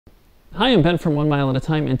Hi, I'm Ben from 1 Mile at a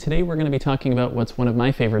Time, and today we're going to be talking about what's one of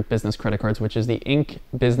my favorite business credit cards, which is the Inc.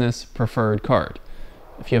 Business Preferred Card.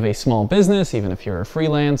 If you have a small business, even if you're a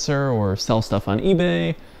freelancer or sell stuff on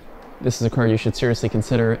eBay, this is a card you should seriously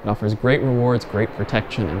consider. It offers great rewards, great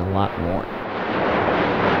protection, and a lot more.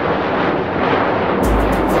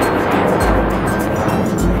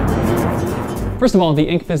 First of all, the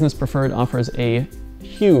Inc. Business Preferred offers a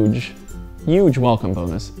huge welcome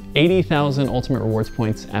bonus. 80,000 Ultimate Rewards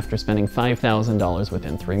points after spending $5,000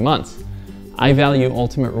 within 3 months. I value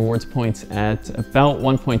Ultimate Rewards points at about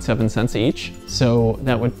 1.7 cents each, so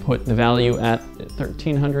that would put the value at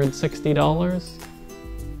 $1,360.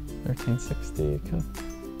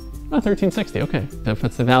 $1,360, okay. That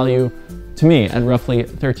puts the value to me at roughly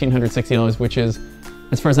 $1,360, which is,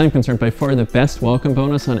 as far as I'm concerned, by far the best welcome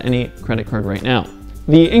bonus on any credit card right now.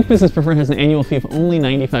 The Inc. Business Preferred has an annual fee of only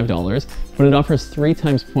 $95, but it offers 3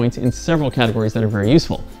 times points in several categories that are very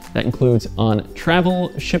useful. That includes on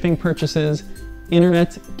travel, shipping purchases,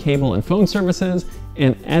 internet, cable and phone services,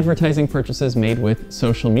 and advertising purchases made with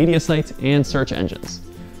social media sites and search engines.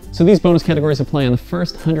 So these bonus categories apply on the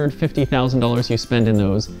first $150,000 you spend in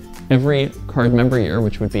those every card member year,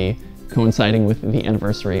 which would be coinciding with the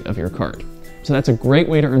anniversary of your card. So that's a great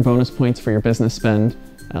way to earn bonus points for your business spend.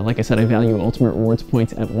 Like I said, I value Ultimate Rewards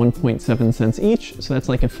points at 1.7 cents each, so that's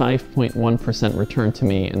like a 5.1% return to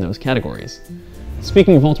me in those categories.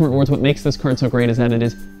 Speaking of Ultimate Rewards, what makes this card so great is that it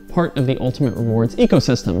is part of the Ultimate Rewards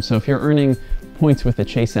ecosystem. So if you're earning points with the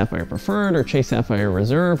Chase Sapphire Preferred, or Chase Sapphire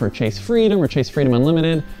Reserve, or Chase Freedom, or Chase Freedom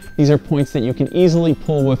Unlimited, these are points that you can easily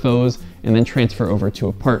pull with those and then transfer over to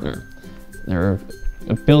a partner. There are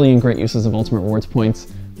a billion great uses of Ultimate Rewards points.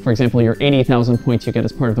 For example, your 80,000 points you get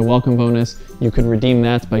as part of the welcome bonus, you could redeem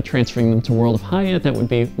that by transferring them to World of Hyatt. That would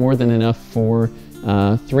be more than enough for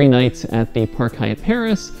 3 nights at the Park Hyatt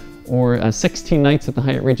Paris, or 16 nights at the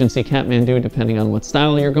Hyatt Regency Kathmandu, depending on what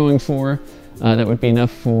style you're going for. That would be enough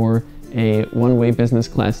for a one-way business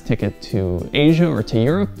class ticket to Asia or to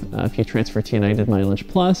Europe if you transfer to United Mileage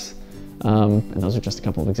Plus. And those are just a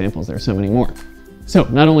couple of examples. There are so many more. So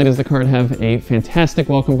not only does the card have a fantastic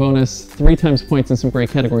welcome bonus, 3 times points in some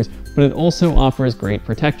great categories, but it also offers great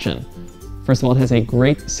protection. First of all, it has a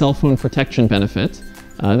great cell phone protection benefit.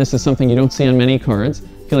 This is something you don't see on many cards. I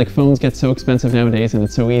feel like phones get so expensive nowadays and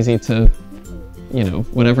it's so easy to,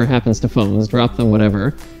 whatever happens to phones, drop them,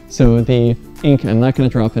 whatever. So the Inc., I'm not going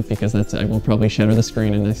to drop it because I will probably shatter the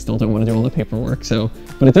screen and I still don't want to do all the paperwork.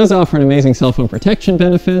 But it does offer an amazing cell phone protection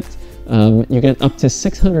benefit. You get up to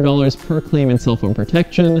 $600 per claim in cell phone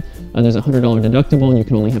protection. There's a $100 deductible, and you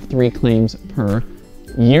can only have 3 claims per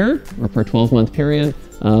year or per 12-month period.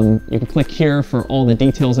 You can click here for all the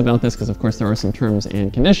details about this because, of course, there are some terms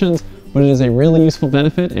and conditions, but it is a really useful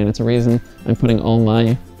benefit, and it's a reason I'm putting all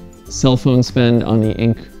my cell phone spend on the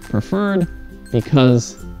Inc. Preferred,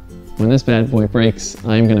 because when this bad boy breaks,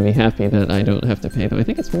 I'm going to be happy that I don't have to pay, though I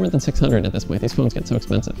think it's more than $600 at this point. These phones get so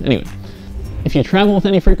expensive. Anyway. If you travel with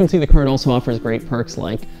any frequency, the card also offers great perks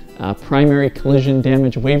like primary collision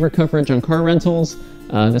damage waiver coverage on car rentals.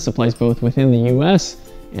 This applies both within the US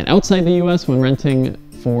and outside the US when renting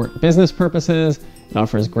for business purposes. It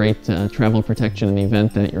offers great travel protection in the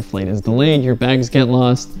event that your flight is delayed, your bags get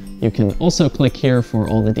lost. You can also click here for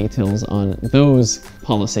all the details on those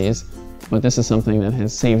policies. But this is something that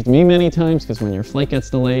has saved me many times, because when your flight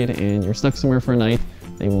gets delayed and you're stuck somewhere for a night,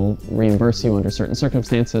 they will reimburse you under certain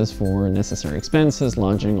circumstances for necessary expenses,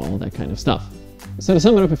 lodging, all that kind of stuff. So to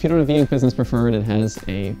sum it up, if you don't have the Inc. Business Preferred, it has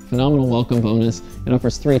a phenomenal welcome bonus. It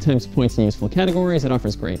offers 3 times points in useful categories. It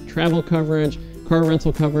offers great travel coverage, car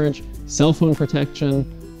rental coverage, cell phone protection,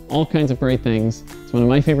 all kinds of great things. It's one of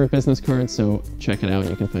my favorite business cards, so check it out.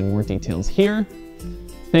 You can find more details here.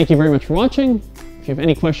 Thank you very much for watching. If you have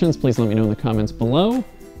any questions, please let me know in the comments below.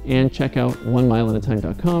 And check out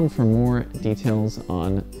 1mileatatime.com for more details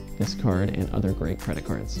on this card and other great credit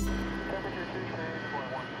cards. Please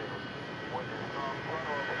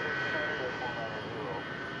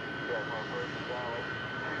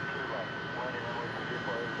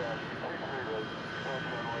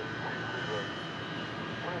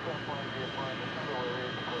don't plan to be a